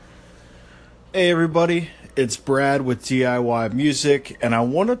Hey everybody, it's Brad with DIY Music, and I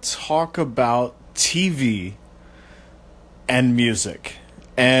want to talk about TV and music.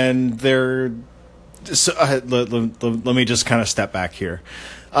 And let me just kind of step back here.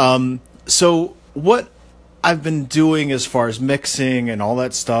 So what I've been doing as far as mixing and all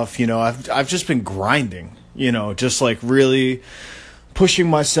that stuff, I've just been grinding, just like really pushing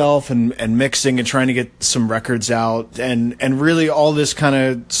myself and mixing and trying to get some records out, and really all this kind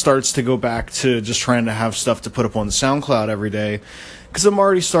of starts to go back to just trying to have stuff to put up on the SoundCloud every day, because I'm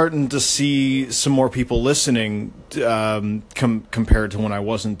already starting to see some more people listening, compared to when I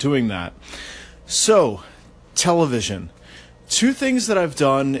wasn't doing that. So television, two things that I've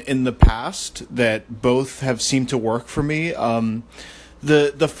done in the past that both have seemed to work for me.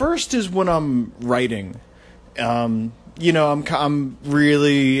 The first is when I'm writing. I'm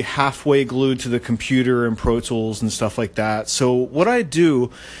really halfway glued to the computer and Pro Tools and stuff like that. So what I do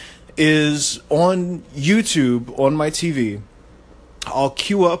is on YouTube, on my TV, I'll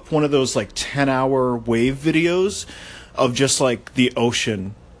queue up one of those like 10-hour wave videos of just like the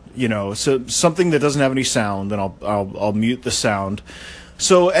ocean, so something that doesn't have any sound, and I'll mute the sound.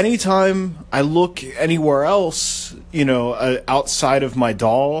 So anytime I look anywhere else, outside of my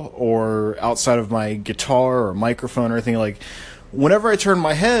DAW or outside of my guitar or microphone or anything, like whenever I turn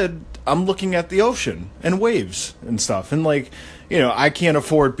my head, I'm looking at the ocean and waves and stuff. And I can't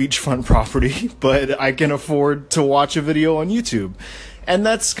afford beachfront property, but I can afford to watch a video on YouTube. And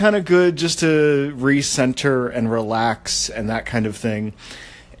that's kind of good just to recenter and relax and that kind of thing.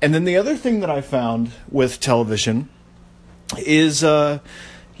 And then the other thing that I found with television is as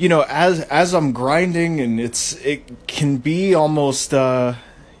I'm grinding, and it can be almost more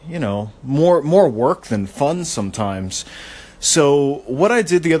work than fun sometimes. So what I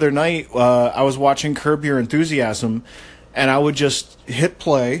did the other night, I was watching Curb Your Enthusiasm, and I would just hit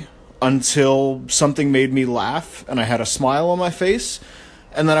play until something made me laugh and I had a smile on my face,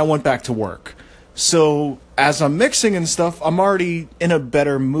 and then I went back to work. So as I'm mixing and stuff, I'm already in a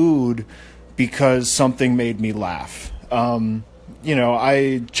better mood because something made me laugh.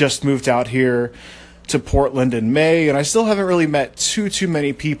 I just moved out here to Portland in May, and I still haven't really met too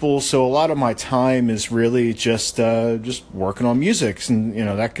many people. So a lot of my time is really just working on music, and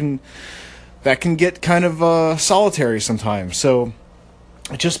that can get kind of solitary sometimes. So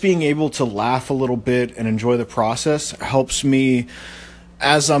just being able to laugh a little bit and enjoy the process helps me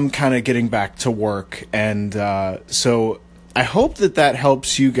as I'm kind of getting back to work. And so I hope that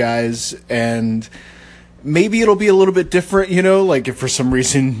helps you guys, and maybe it'll be a little bit different, like if for some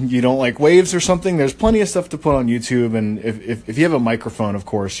reason you don't like waves or something, there's plenty of stuff to put on YouTube. And if you have a microphone, of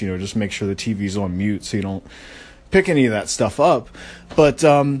course, just make sure the TV's on mute so you don't pick any of that stuff up. But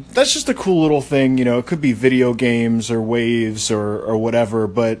that's just a cool little thing, it could be video games or waves or whatever.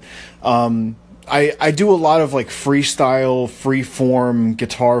 But I do a lot of like freestyle, free-form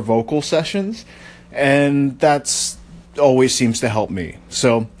guitar vocal sessions, and that's always seems to help me.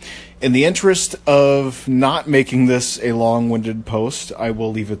 So in the interest of not making this a long-winded post, I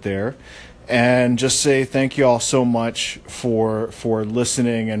will leave it there and just say thank you all so much for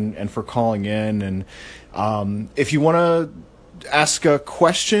listening and for calling in. And if you want to ask a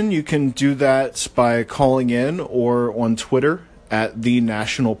question, you can do that by calling in or on Twitter at The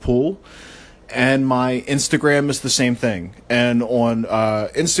National Pool. And my Instagram is the same thing. And on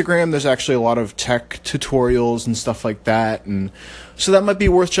Instagram, there's actually a lot of tech tutorials and stuff like that. And so that might be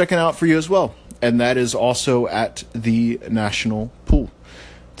worth checking out for you as well. And that is also at The National Pool.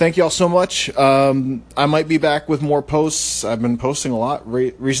 Thank you all so much. I might be back with more posts. I've been posting a lot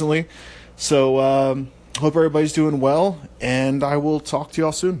recently. So hope everybody's doing well. And I will talk to you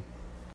all soon.